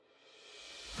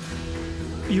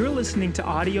You're listening to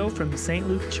audio from St.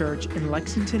 Luke Church in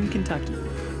Lexington, Kentucky.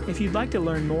 If you'd like to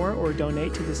learn more or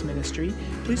donate to this ministry,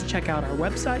 please check out our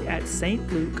website at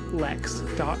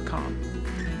stlukelex.com.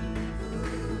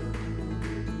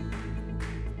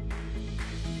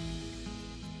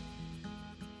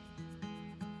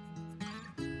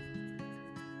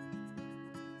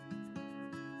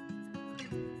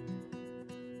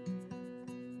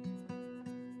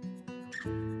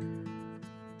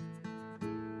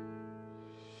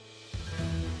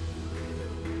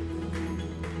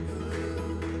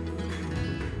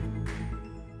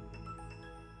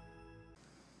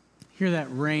 Hear that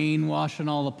rain washing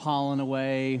all the pollen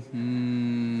away?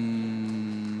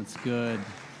 It's good.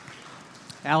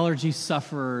 Allergy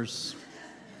sufferers.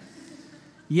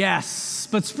 Yes,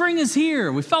 but spring is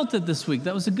here. We felt it this week.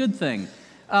 That was a good thing.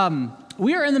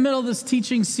 We are in the middle of this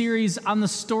teaching series on the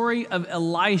story of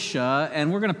Elisha,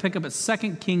 and we're going to pick up at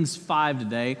 2 Kings 5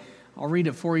 today. I'll read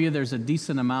it for you. There's a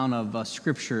decent amount of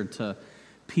scripture to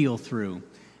peel through.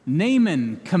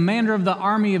 Naaman, commander of the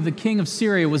army of the king of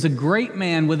Syria, was a great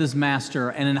man with his master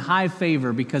and in high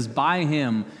favor because by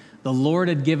him the Lord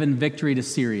had given victory to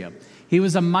Syria. He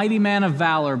was a mighty man of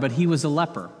valor, but he was a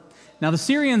leper. Now the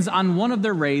Syrians on one of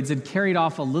their raids had carried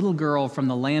off a little girl from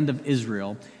the land of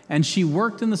Israel, and she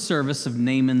worked in the service of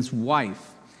Naaman's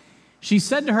wife. She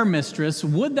said to her mistress,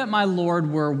 "Would that my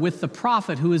Lord were with the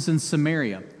prophet who is in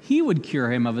Samaria. He would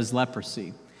cure him of his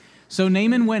leprosy." So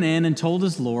Naaman went in and told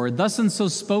his Lord, "Thus and so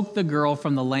spoke the girl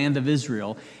from the land of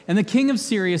Israel." And the king of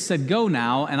Syria said, "Go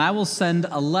now, and I will send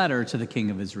a letter to the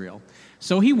king of Israel."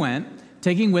 So he went,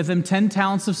 taking with him 10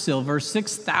 talents of silver,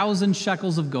 6,000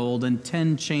 shekels of gold, and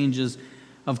 10 changes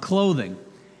of clothing.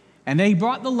 And he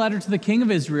brought the letter to the king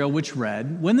of Israel, which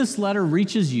read, "When this letter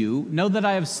reaches you, know that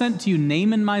I have sent to you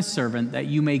Naaman my servant, that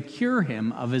you may cure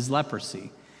him of his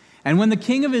leprosy." And when the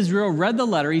king of Israel read the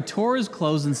letter, he tore his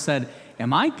clothes and said,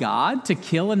 "Am I God to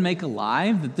kill and make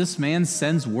alive, that this man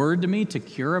sends word to me to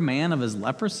cure a man of his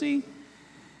leprosy?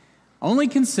 Only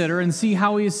consider and see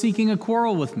how he is seeking a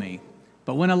quarrel with me."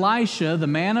 But when Elisha, the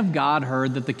man of God,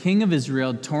 heard that the king of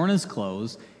Israel had torn his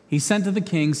clothes, he sent to the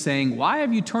king, saying, "Why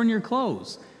have you torn your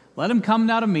clothes? Let him come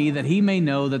now to me, that he may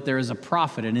know that there is a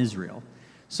prophet in Israel."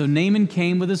 So Naaman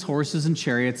came with his horses and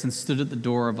chariots and stood at the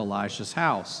door of Elisha's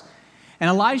house. And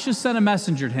Elisha sent a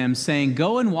messenger to him, saying,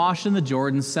 "Go and wash in the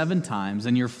Jordan 7 times,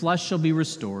 and your flesh shall be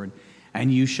restored,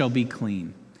 and you shall be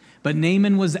clean." But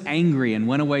Naaman was angry and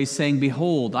went away, saying,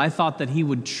 "Behold, I thought that he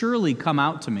would surely come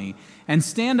out to me and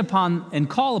stand upon and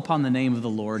call upon the name of the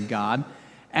Lord God,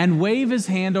 and wave his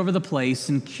hand over the place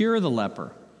and cure the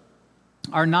leper.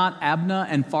 Are not Abna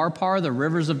and Pharpar, the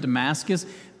rivers of Damascus,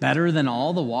 better than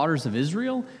all the waters of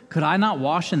Israel? Could I not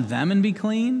wash in them and be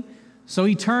clean?" So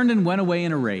he turned and went away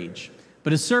in a rage.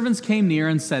 But his servants came near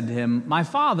and said to him, "My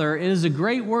father, it is a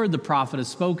great word the prophet has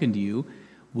spoken to you.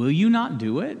 Will you not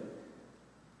do it?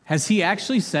 Has he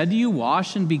actually said to you,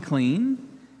 'Wash and be clean'?"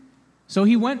 So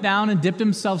he went down and dipped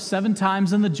himself 7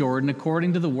 times in the Jordan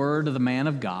according to the word of the man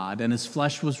of God, and his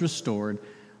flesh was restored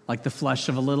like the flesh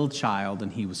of a little child,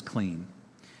 and he was clean.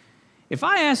 If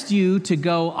I asked you to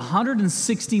go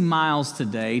 160 miles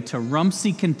today to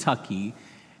Rumsey, Kentucky,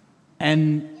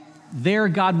 and there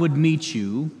God would meet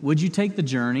you, would you take the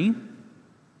journey?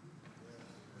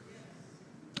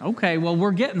 Okay, well,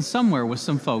 we're getting somewhere with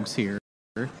some folks here.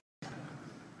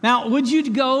 Now, would you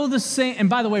go the same? And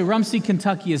by the way, Rumsey,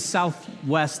 Kentucky is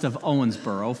southwest of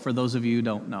Owensboro, for those of you who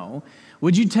don't know.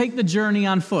 Would you take the journey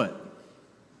on foot?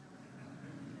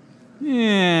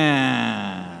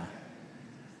 Yeah,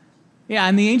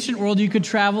 in the ancient world, you could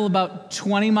travel about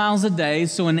 20 miles a day,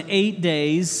 so in 8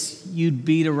 days, you'd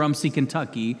be to Rumsey,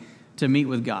 Kentucky, to meet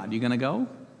with God. You going to go?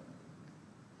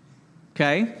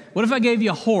 Okay. What if I gave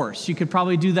you a horse? You could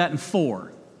probably do that in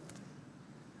 4.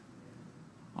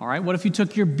 All right. What if you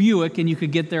took your Buick and you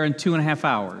could get there in 2.5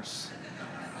 hours?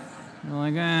 You're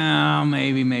like,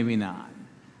 maybe not.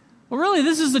 Well, really,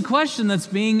 this is the question that's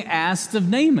being asked of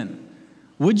Naaman.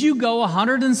 Would you go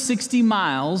 160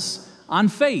 miles on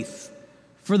faith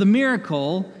for the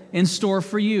miracle in store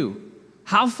for you?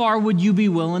 How far would you be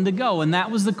willing to go? And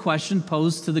that was the question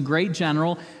posed to the great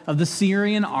general of the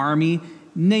Syrian army,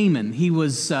 Naaman. He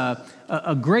was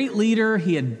a great leader.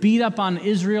 He had beat up on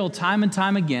Israel time and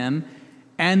time again.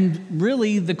 And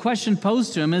really, the question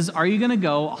posed to him is, are you going to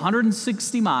go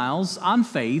 160 miles on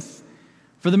faith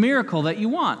for the miracle that you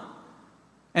want?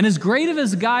 And as great of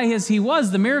a guy as he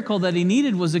was, the miracle that he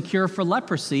needed was a cure for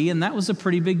leprosy. And that was a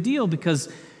pretty big deal because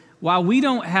while we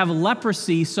don't have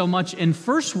leprosy so much in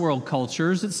first world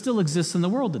cultures, it still exists in the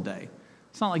world today.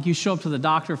 It's not like you show up to the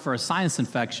doctor for a sinus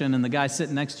infection and the guy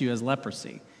sitting next to you has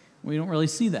leprosy. We don't really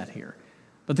see that here.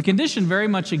 But But the condition very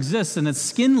much exists, and it's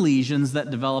skin lesions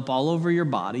that develop all over your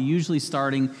body, usually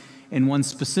starting in one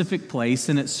specific place,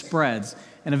 and it spreads.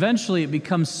 And eventually it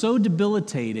becomes so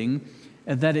debilitating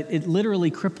that it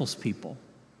literally cripples people.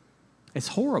 It's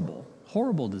horrible,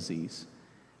 horrible disease.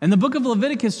 And the book of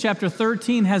Leviticus chapter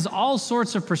 13 has all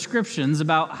sorts of prescriptions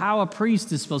about how a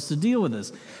priest is supposed to deal with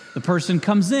this. The person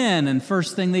comes in, and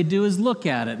first thing they do is look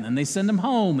at it, and then they send him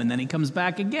home, and then he comes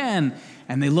back again,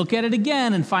 and they look at it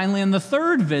again, and finally on the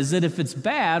third visit, if it's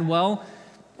bad,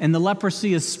 and the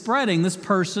leprosy is spreading, this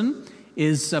person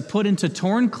is put into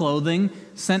torn clothing,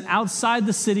 sent outside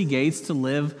the city gates to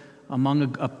live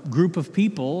among a group of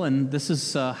people, and this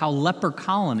is how leper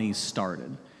colonies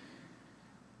started.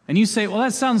 And you say, well,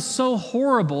 that sounds so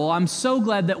horrible. I'm so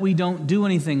glad that we don't do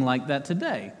anything like that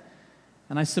today.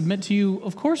 And I submit to you,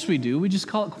 of course we do. We just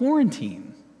call it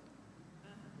quarantine.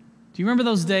 Do you remember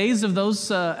those days of those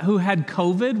who had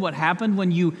COVID? What happened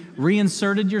when you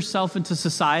reinserted yourself into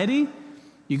society?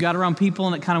 You got around people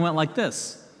and it kind of went like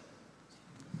this.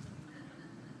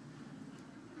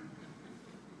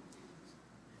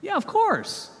 Yeah, of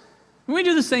course. And we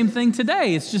do the same thing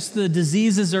today. It's just the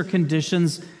diseases or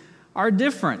conditions are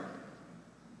different.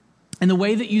 And the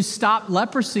way that you stopped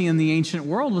leprosy in the ancient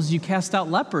world was you cast out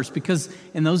lepers, because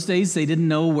in those days they didn't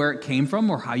know where it came from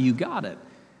or how you got it.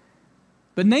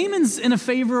 But Naaman's in a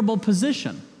favorable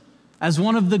position as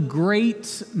one of the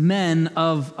great men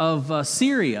of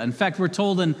Syria. In fact, we're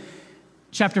told in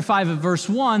chapter 5 of verse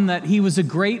 1 that he was a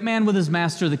great man with his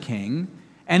master the king,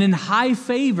 and in high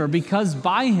favor because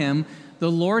by him the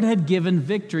Lord had given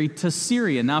victory to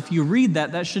Syria. Now, if you read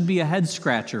that, that should be a head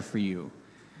scratcher for you.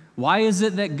 Why is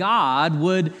it that God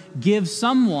would give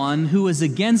someone who is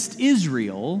against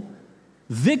Israel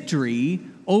victory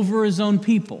over his own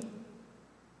people?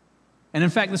 And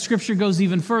in fact, the scripture goes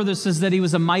even further. It says that he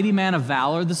was a mighty man of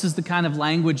valor. This is the kind of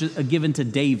language given to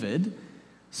David.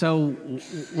 So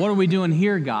what are we doing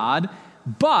here, God?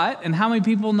 But, and how many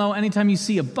people know anytime you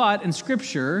see a but in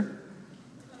scripture,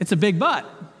 it's a big but.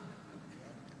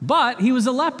 But he was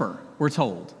a leper, we're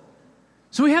told.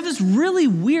 So we have this really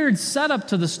weird setup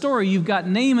to the story. You've got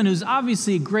Naaman, who's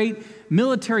obviously a great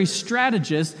military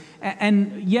strategist,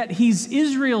 and yet he's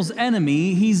Israel's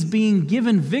enemy. He's being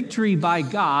given victory by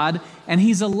God, and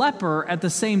he's a leper at the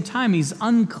same time. He's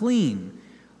unclean.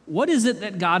 What is it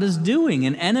that God is doing?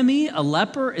 An enemy, a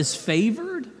leper, is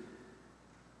favored?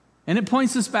 And it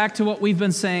points us back to what we've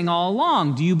been saying all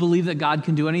along. Do you believe that God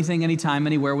can do anything, anytime,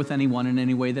 anywhere, with anyone, in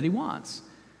any way that he wants?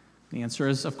 The answer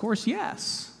is, of course,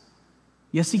 yes.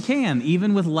 Yes, he can,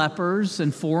 even with lepers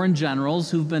and foreign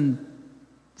generals who've been,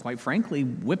 quite frankly,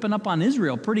 whipping up on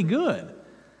Israel pretty good.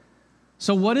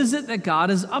 So what is it that God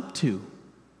is up to?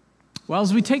 Well,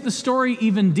 as we take the story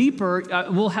even deeper,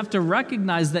 we'll have to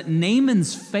recognize that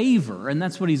Naaman's favor, and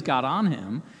that's what he's got on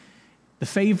him, the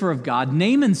favor of God,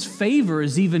 Naaman's favor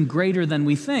is even greater than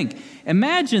we think.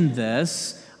 Imagine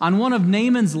this. On one of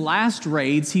Naaman's last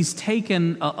raids, he's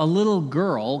taken a little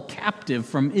girl captive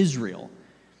from Israel.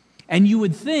 And you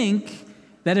would think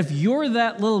that if you're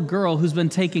that little girl who's been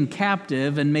taken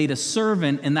captive and made a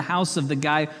servant in the house of the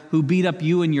guy who beat up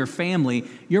you and your family,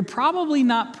 you're probably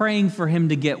not praying for him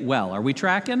to get well. Are we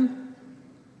tracking?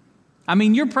 I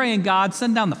mean, you're praying, God,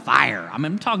 send down the fire. I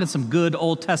mean, I'm talking some good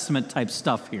Old Testament type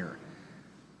stuff here.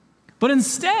 But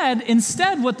instead,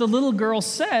 what the little girl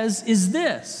says is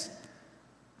this: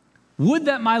 would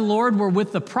that my Lord were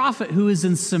with the prophet who is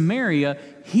in Samaria,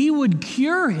 he would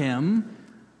cure him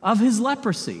of his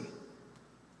leprosy.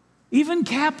 Even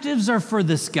captives are for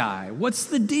this guy. What's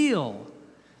the deal?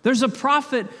 There's a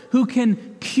prophet who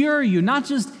can cure you, not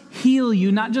just heal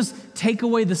you, not just take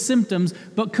away the symptoms,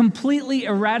 but completely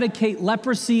eradicate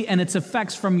leprosy and its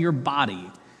effects from your body.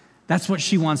 That's what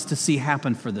she wants to see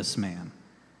happen for this man.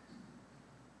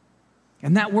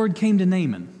 And that word came to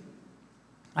Naaman.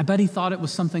 I bet he thought it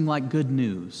was something like good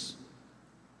news.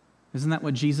 Isn't that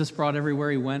what Jesus brought everywhere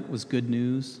he went, was good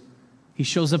news? He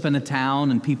shows up in a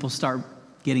town and people start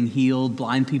getting healed.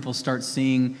 Blind people start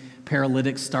seeing.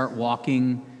 Paralytics start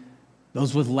walking.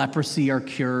 Those with leprosy are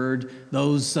cured.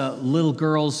 Those little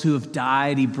girls who have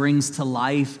died, he brings to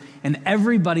life. And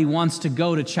everybody wants to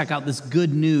go to check out this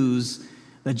good news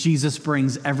that Jesus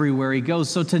brings everywhere he goes.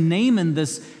 So to Naaman,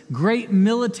 this great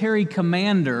military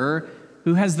commander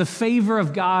who has the favor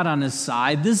of God on his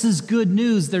side, this is good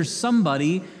news. There's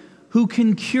somebody who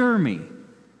can cure me.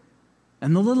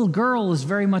 And the little girl is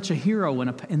very much a hero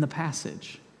in the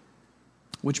passage,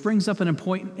 which brings up an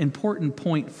important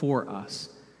point for us.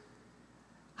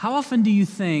 How often do you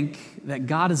think that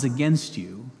God is against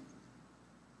you,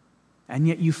 and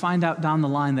yet you find out down the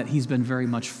line that he's been very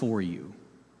much for you?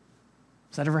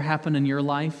 Has that ever happened in your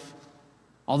life?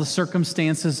 All the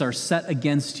circumstances are set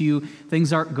against you.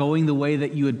 Things aren't going the way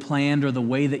that you had planned or the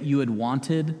way that you had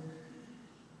wanted.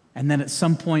 And then at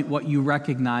some point, what you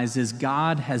recognize is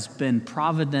God has been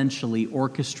providentially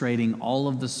orchestrating all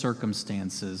of the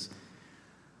circumstances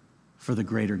for the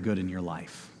greater good in your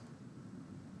life.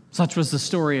 Such was the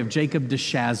story of Jacob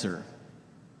DeShazer.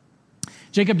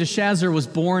 Jacob DeShazer was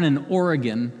born in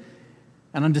Oregon,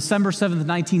 and on December 7th,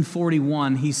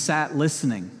 1941, he sat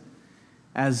listening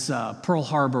as Pearl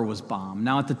Harbor was bombed.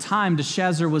 Now, at the time,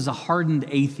 DeShazer was a hardened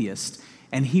atheist,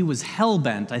 and he was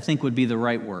hell-bent, I think would be the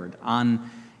right word,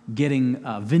 on getting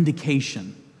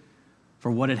vindication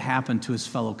for what had happened to his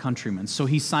fellow countrymen. So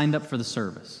he signed up for the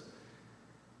service.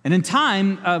 And in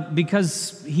time,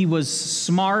 because he was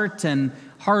smart and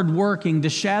hardworking,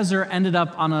 DeShazer ended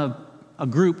up on a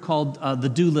group called the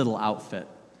Doolittle Outfit.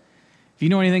 If you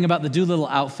know anything about the Doolittle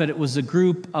Outfit, it was a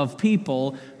group of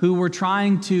people who were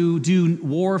trying to do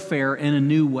warfare in a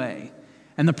new way.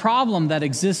 And the problem that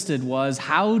existed was,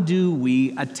 how do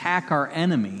we attack our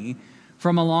enemy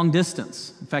from a long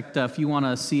distance? In fact, if you want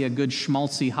to see a good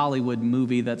schmaltzy Hollywood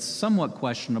movie that's somewhat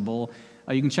questionable,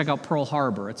 you can check out Pearl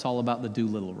Harbor. It's all about the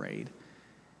Doolittle raid.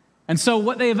 And so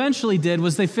what they eventually did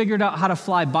was they figured out how to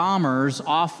fly bombers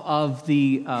off of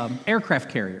the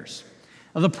aircraft carriers.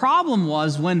 Now, the problem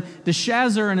was when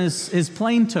DeShazer and his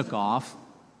plane took off,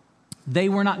 they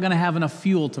were not going to have enough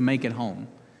fuel to make it home.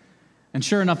 And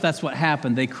sure enough, that's what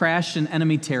happened. They crashed in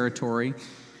enemy territory,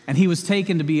 and he was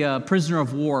taken to be a prisoner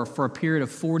of war for a period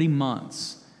of 40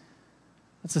 months.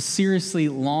 That's a seriously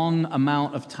long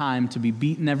amount of time to be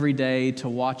beaten every day, to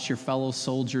watch your fellow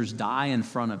soldiers die in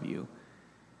front of you.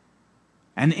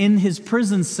 And in his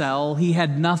prison cell, he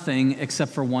had nothing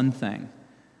except for one thing,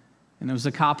 and it was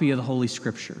a copy of the Holy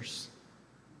Scriptures.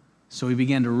 So he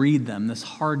began to read them, this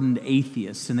hardened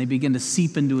atheist, and they began to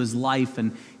seep into his life,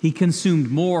 and he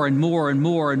consumed more and more and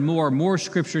more and more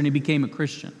Scripture, and he became a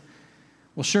Christian.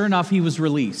 Well, sure enough, he was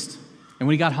released. And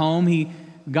when he got home, he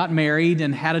got married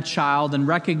and had a child and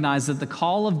recognized that the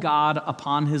call of God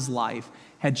upon his life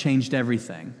had changed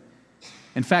everything.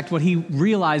 In fact, what he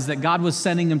realized that God was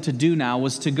sending him to do now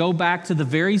was to go back to the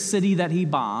very city that he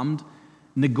bombed,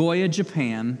 Nagoya,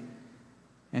 Japan,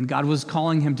 and God was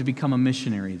calling him to become a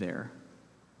missionary there.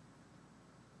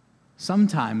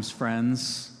 Sometimes,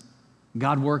 friends,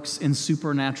 God works in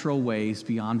supernatural ways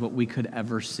beyond what we could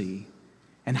ever see.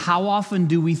 And how often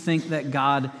do we think that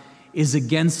God is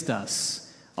against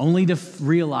us, only to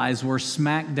realize we're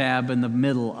smack dab in the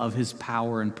middle of his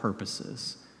power and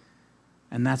purposes?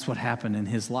 And that's what happened in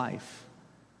his life.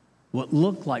 What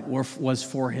looked like was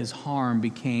for his harm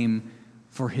became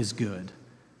for his good,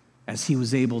 as he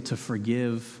was able to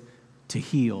forgive, to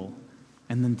heal,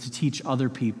 and then to teach other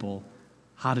people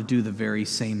how to do the very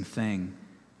same thing.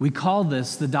 We call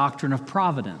this the doctrine of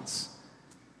providence.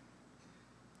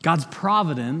 God's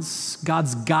providence,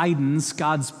 God's guidance,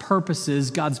 God's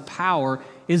purposes, God's power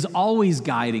is always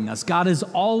guiding us. God is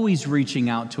always reaching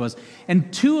out to us.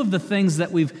 And two of the things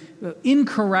that we've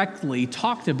incorrectly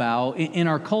talked about in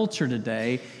our culture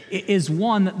today is,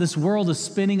 one, that this world is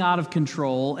spinning out of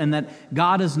control and that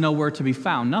God is nowhere to be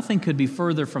found. Nothing could be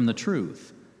further from the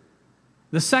truth.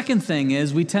 The second thing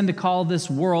is we tend to call this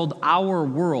world our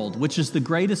world, which is the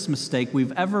greatest mistake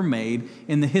we've ever made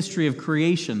in the history of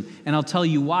creation. And I'll tell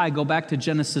you why. Go back to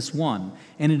Genesis 1,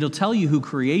 and it'll tell you who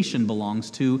creation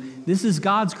belongs to. This is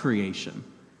God's creation,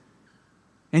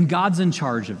 and God's in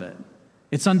charge of it.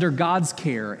 It's under God's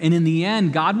care, and in the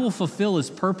end, God will fulfill his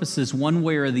purposes one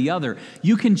way or the other.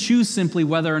 You can choose simply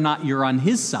whether or not you're on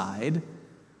his side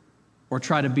or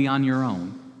try to be on your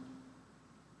own.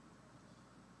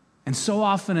 And so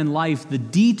often in life, the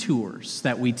detours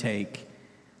that we take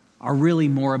are really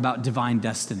more about divine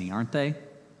destiny, aren't they?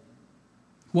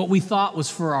 What we thought was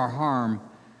for our harm,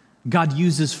 God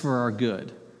uses for our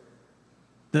good.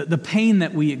 The pain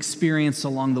that we experience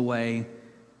along the way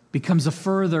becomes a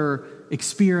further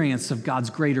experience of God's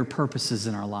greater purposes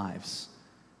in our lives.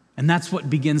 And that's what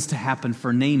begins to happen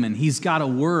for Naaman. He's got a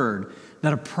word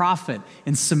that a prophet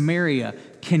in Samaria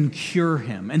can cure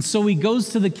him. And so he goes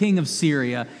to the king of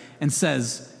Syria and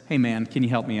says, hey man, can you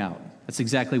help me out? That's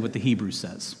exactly what the Hebrew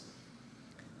says.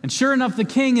 And sure enough, the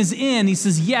king is in. He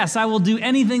says, yes, I will do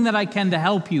anything that I can to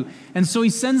help you. And so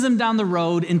he sends him down the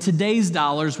road in today's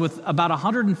dollars with about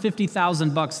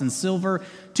 $150,000 in silver,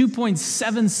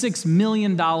 $2.76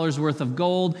 million worth of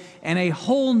gold, and a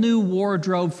whole new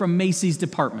wardrobe from Macy's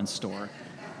department store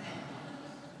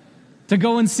to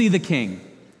go and see the king.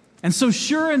 And so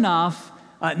sure enough,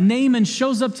 Naaman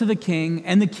shows up to the king,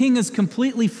 and the king is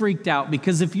completely freaked out,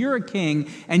 because if you're a king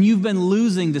and you've been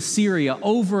losing to Syria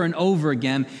over and over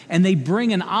again, and they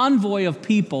bring an envoy of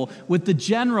people with the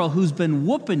general who's been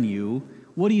whooping you,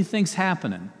 what do you think's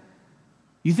happening?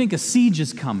 You think a siege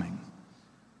is coming.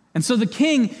 And so the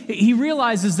king, he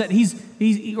realizes that he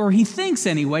thinks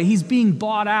anyway, he's being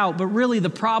bought out, but really the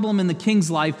problem in the king's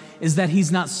life is that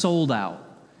he's not sold out.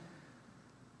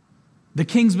 The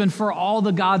king's been for all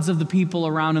the gods of the people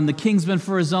around him. The king's been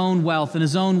for his own wealth and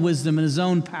his own wisdom and his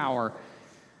own power.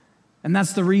 And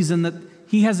that's the reason that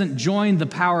he hasn't joined the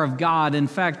power of God. In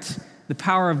fact, the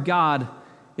power of God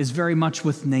is very much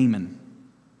with Naaman.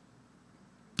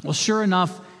 Well, sure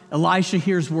enough, Elisha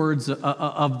hears words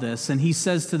of this, and he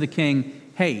says to the king,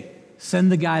 hey,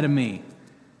 send the guy to me.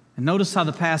 And notice how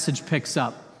the passage picks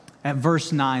up at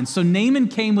verse 9. So Naaman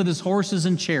came with his horses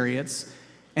and chariots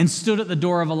and stood at the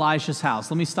door of Elisha's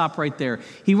house. Let me stop right there.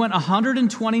 He went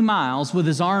 120 miles with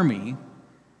his army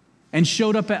and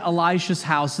showed up at Elisha's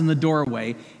house in the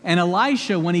doorway. And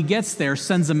Elisha, when he gets there,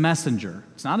 sends a messenger.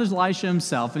 It's not Elisha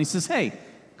himself. And he says, hey,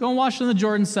 go and wash in the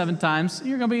Jordan 7 times.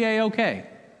 You're going to be A-okay.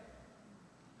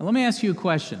 Now, let me ask you a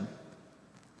question.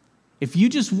 If you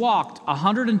just walked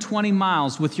 120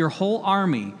 miles with your whole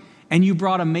army and you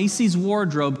brought a Macy's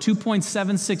wardrobe,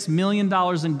 $2.76 million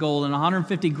in gold and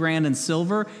 $150,000 in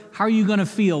silver, how are you going to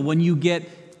feel when you get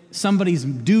somebody's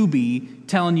doobie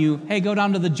telling you, hey, go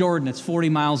down to the Jordan, it's 40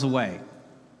 miles away?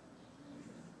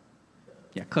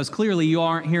 Yeah, because clearly you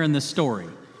aren't hearing this story.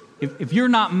 If you're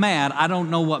not mad, I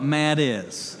don't know what mad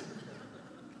is.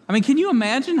 I mean, can you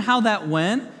imagine how that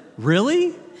went?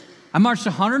 Really? I marched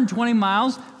 120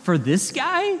 miles for this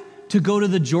guy to go to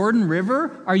the Jordan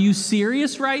River? Are you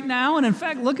serious right now? And in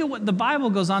fact, look at what the Bible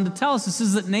goes on to tell us. It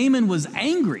says that Naaman was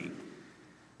angry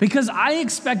because I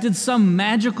expected some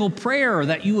magical prayer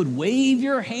that you would wave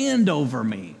your hand over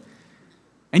me.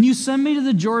 And you send me to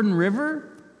the Jordan River?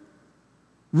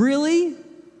 Really?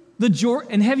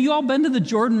 And have you all been to the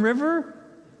Jordan River?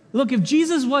 Look, if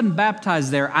Jesus wasn't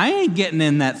baptized there, I ain't getting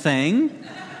in that thing.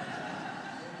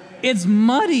 It's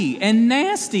muddy and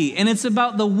nasty, and it's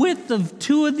about the width of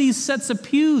 2 of these sets of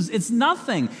pews. It's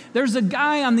nothing. There's a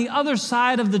guy on the other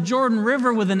side of the Jordan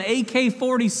River with an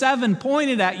AK-47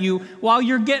 pointed at you while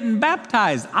you're getting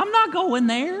baptized. I'm not going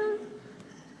there.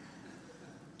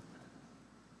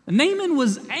 Naaman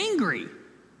was angry.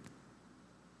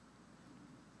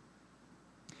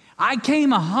 I came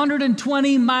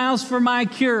 120 miles for my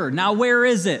cure. Now where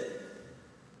is it?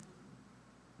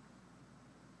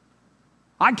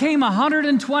 I came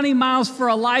 120 miles for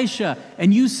Elisha,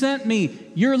 and you sent me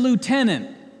your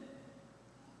lieutenant.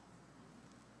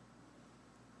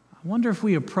 I wonder if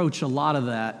we approach a lot of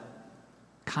that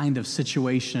kind of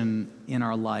situation in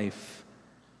our life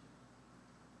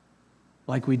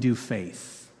like we do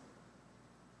faith.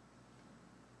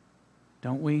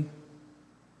 Don't we?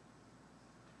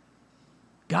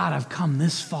 God, I've come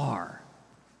this far.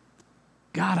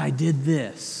 God, I did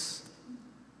this.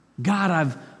 God,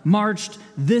 I've marched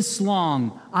this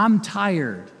long. I'm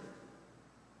tired.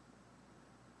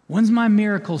 When's my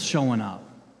miracle showing up?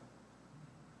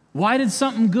 Why did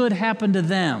something good happen to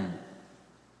them?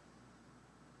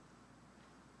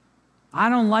 I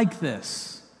don't like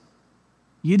this.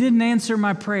 You didn't answer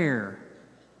my prayer.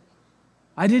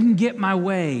 I didn't get my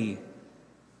way.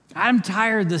 I'm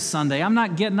tired this Sunday. I'm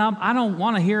not getting up. I don't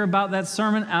want to hear about that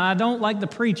sermon, and I don't like the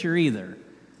preacher either.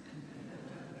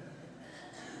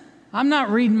 I'm not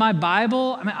reading my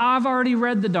Bible. I mean, I've already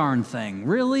read the darn thing.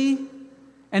 Really?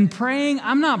 And praying?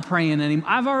 I'm not praying anymore.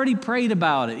 I've already prayed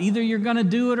about it. Either you're going to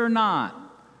do it or not.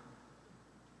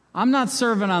 I'm not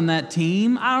serving on that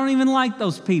team. I don't even like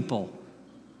those people.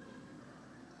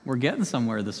 We're getting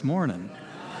somewhere this morning.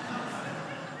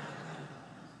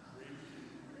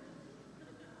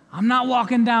 I'm not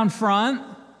walking down front,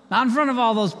 not in front of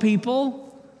all those people.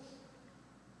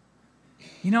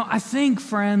 You know, I think,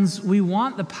 friends, we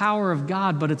want the power of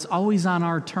God, but it's always on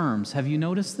our terms. Have you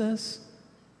noticed this?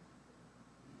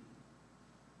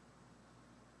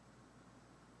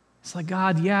 It's like,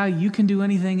 God, yeah, you can do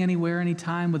anything, anywhere,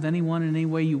 anytime, with anyone, in any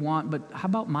way you want, but how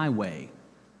about my way?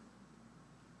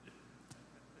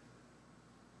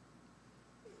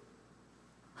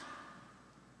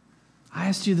 I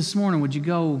asked you this morning, would you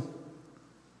go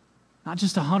not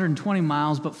just 120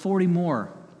 miles, but 40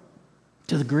 more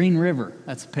to the Green River?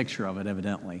 That's a picture of it,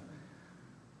 evidently.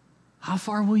 How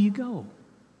far will you go?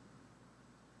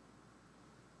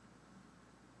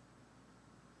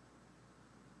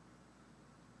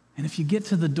 And if you get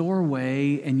to the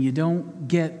doorway and you don't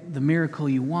get the miracle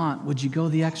you want, would you go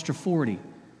the extra 40?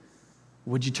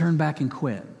 Would you turn back and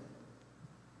quit?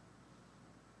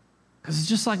 Because it's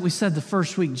just like we said the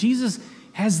first week, Jesus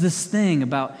has this thing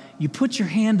about you put your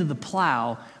hand to the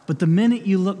plow, but the minute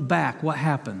you look back, what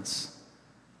happens?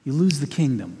 You lose the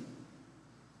kingdom.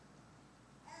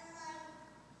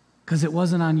 Because it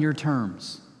wasn't on your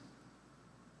terms.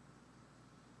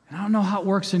 And I don't know how it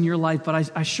works in your life,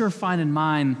 but I sure find in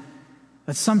mine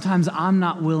that sometimes I'm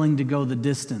not willing to go the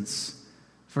distance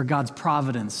for God's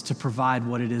providence to provide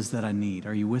what it is that I need.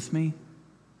 Are you with me?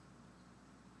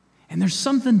 And there's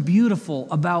something beautiful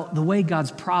about the way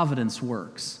God's providence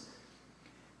works.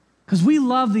 Because we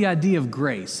love the idea of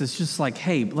grace. It's just like,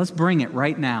 hey, let's bring it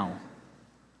right now.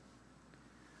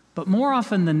 But more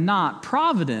often than not,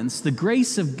 providence, the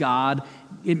grace of God,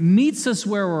 it meets us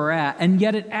where we're at, and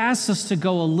yet it asks us to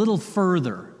go a little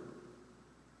further.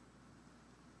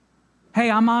 Hey,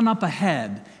 I'm on up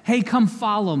ahead. Hey, come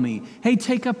follow me. Hey,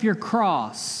 take up your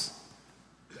cross.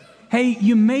 Hey,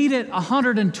 you made it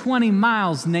 120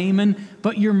 miles, Naaman,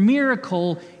 but your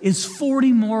miracle is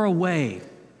 40 more away.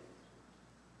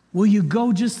 Will you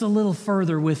go just a little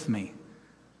further with me?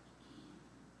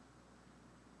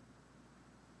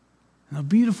 And the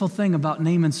beautiful thing about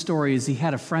Naaman's story is he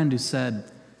had a friend who said,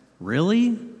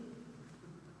 really?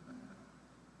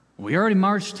 We already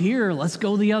marched here. Let's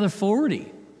go the other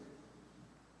 40.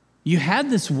 You had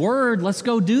this word. Let's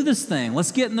go do this thing.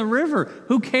 Let's get in the river.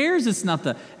 Who cares? It's not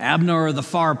the Abner or the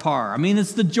Pharpar. I mean,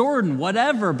 it's the Jordan,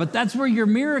 whatever, but that's where your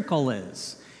miracle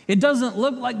is. It doesn't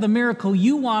look like the miracle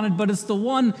you wanted, but it's the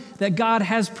one that God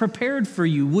has prepared for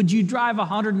you. Would you drive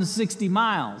 160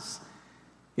 miles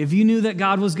if you knew that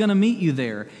God was going to meet you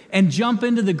there, and jump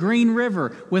into the Green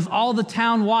River with all the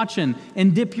town watching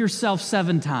and dip yourself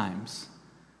 7 times?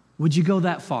 Would you go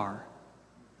that far?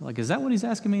 Like, is that what he's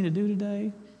asking me to do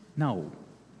today? No.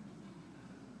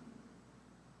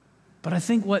 But I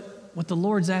think what the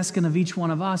Lord's asking of each one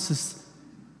of us is,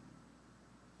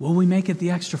 will we make it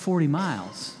the extra 40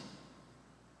 miles?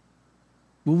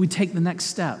 Will we take the next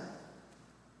step?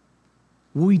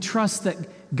 Will we trust that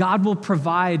God will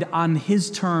provide on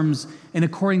His terms and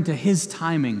according to His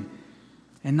timing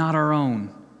and not our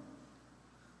own?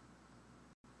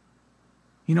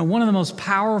 You know, one of the most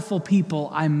powerful people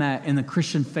I met in the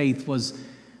Christian faith was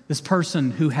this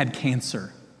person who had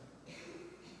cancer.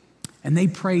 And they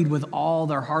prayed with all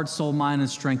their heart, soul, mind, and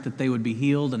strength that they would be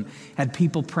healed, and had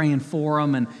people praying for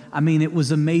them. And I mean, it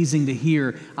was amazing to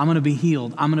hear, I'm going to be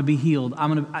healed, I'm going to be healed,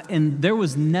 and there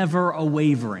was never a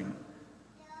wavering.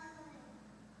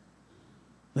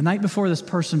 The night before this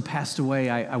person passed away,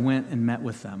 I went and met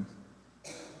with them.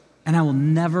 And I will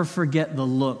never forget the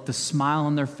look, the smile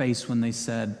on their face when they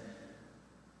said,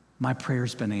 my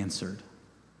prayer's been answered.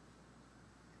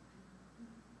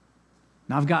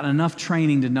 Now, I've gotten enough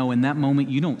training to know in that moment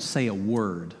you don't say a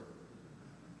word.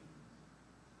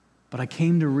 But I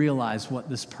came to realize what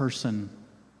this person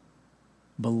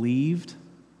believed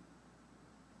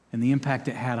and the impact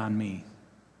it had on me.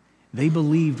 They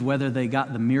believed whether they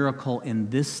got the miracle in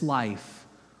this life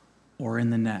or in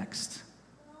the next,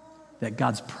 that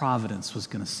God's providence was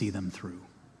going to see them through.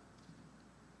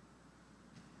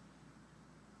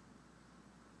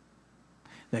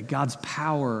 That God's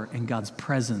power and God's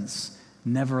presence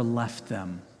never left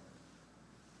them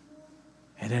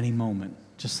at any moment,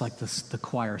 just like the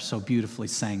choir so beautifully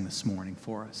sang this morning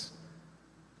for us.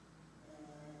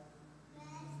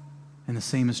 And the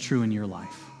same is true in your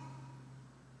life.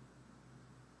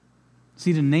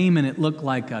 See, to Naaman, it looked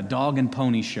like a dog and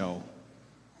pony show.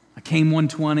 I came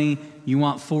 120, you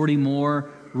want 40 more,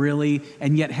 really?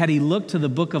 And yet, had he looked to the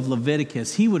book of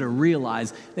Leviticus, he would have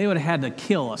realized they would have had to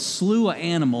kill a slew of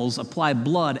animals, apply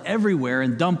blood everywhere,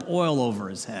 and dump oil over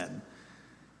his head.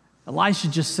 Elisha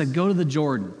just said, go to the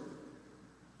Jordan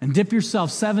and dip yourself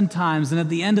 7 times, and at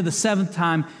the end of the 7th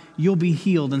time, you'll be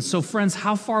healed. And so, friends,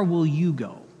 how far will you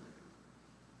go?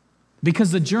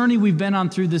 Because the journey we've been on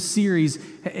through this series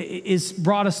is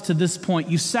brought us to this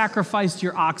point. You sacrificed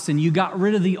your oxen. You got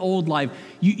rid of the old life.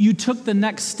 You took the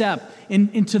next step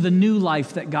into the new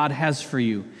life that God has for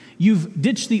you. You've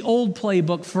ditched the old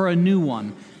playbook for a new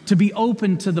one, to be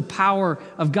open to the power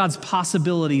of God's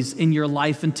possibilities in your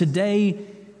life. And today,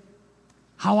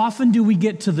 how often do we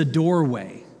get to the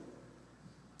doorway?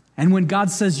 And when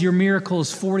God says your miracle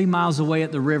is 40 miles away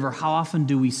at the river, how often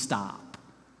do we stop?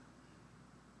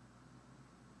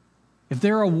 If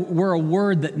there were a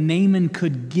word that Naaman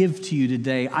could give to you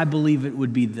today, I believe it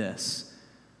would be this: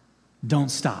 don't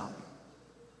stop.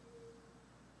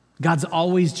 God's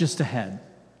always just ahead.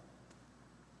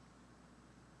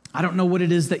 I don't know what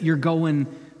it is that you're going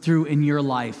through in your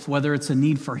life, whether it's a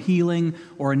need for healing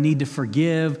or a need to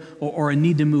forgive or a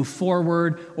need to move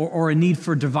forward or a need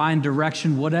for divine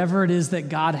direction. Whatever it is that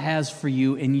God has for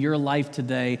you in your life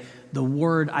today, the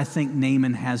word I think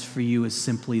Naaman has for you is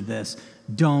simply this: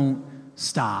 don't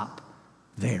stop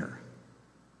there.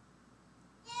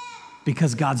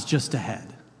 Because God's just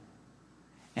ahead,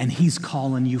 and he's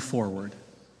calling you forward.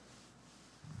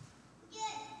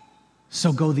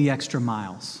 So go the extra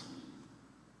miles.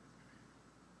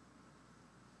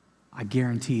 I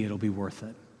guarantee it'll be worth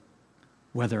it,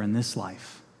 whether in this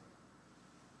life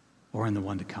or in the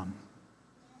one to come.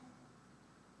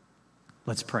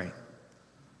 Let's pray.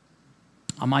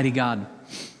 Almighty God,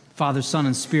 Father, Son,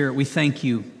 and Spirit, we thank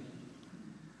you.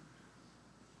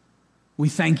 We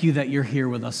thank you that you're here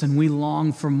with us, and we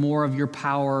long for more of your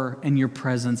power and your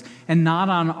presence, and not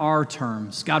on our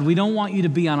terms. God, we don't want you to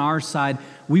be on our side.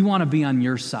 We want to be on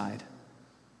your side.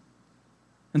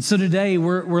 And so today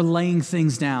we're laying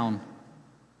things down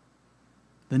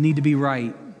that need to be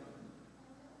right,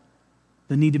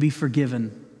 that need to be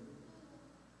forgiven,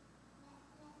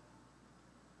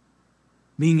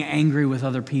 being angry with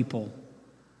other people.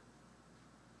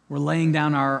 We're laying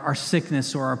down our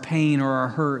sickness or our pain or our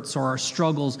hurts or our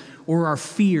struggles or our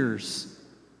fears.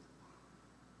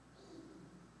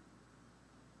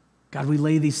 God, we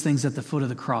lay these things at the foot of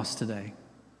the cross today.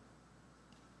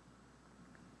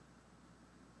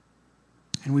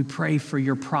 And we pray for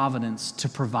your providence to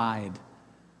provide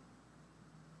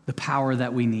the power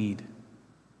that we need.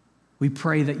 We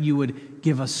pray that you would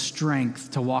give us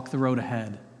strength to walk the road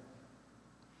ahead.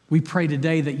 We pray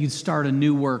today that you'd start a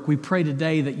new work. We pray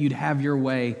today that you'd have your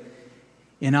way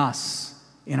in us,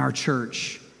 in our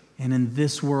church, and in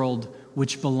this world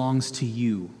which belongs to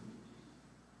you.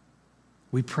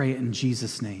 We pray it in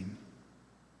Jesus' name.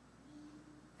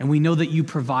 And we know that you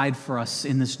provide for us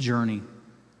in this journey.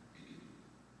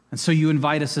 And so you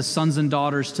invite us as sons and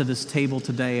daughters to this table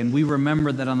today, and we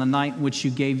remember that on the night in which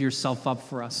you gave yourself up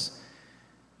for us,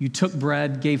 you took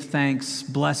bread, gave thanks,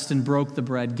 blessed and broke the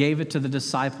bread, gave it to the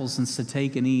disciples and said,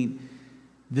 take and eat.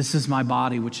 This is my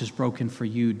body which is broken for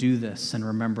you. Do this in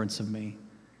remembrance of me.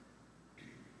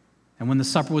 And when the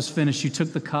supper was finished, you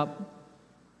took the cup,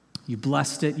 you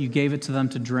blessed it, you gave it to them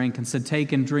to drink and said,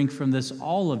 take and drink from this,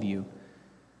 all of you.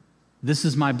 This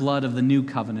is my blood of the new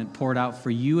covenant poured out for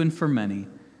you and for many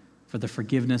for the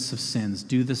forgiveness of sins.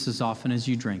 Do this as often as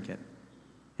you drink it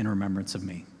in remembrance of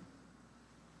me.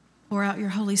 Pour out your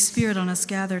Holy Spirit on us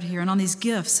gathered here and on these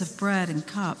gifts of bread and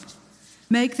cup.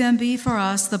 Make them be for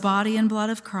us the body and blood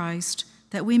of Christ,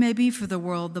 that we may be for the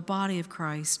world the body of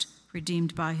Christ,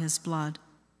 redeemed by his blood.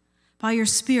 By your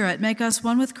Spirit, make us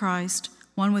one with Christ,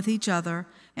 one with each other,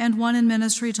 and one in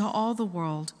ministry to all the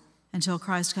world, until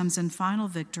Christ comes in final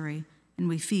victory and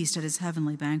we feast at his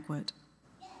heavenly banquet.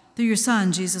 Through your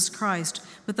Son, Jesus Christ,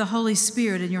 with the Holy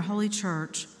Spirit in your holy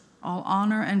church, all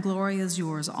honor and glory is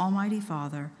yours, Almighty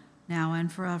Father, now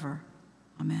and forever.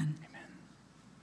 Amen.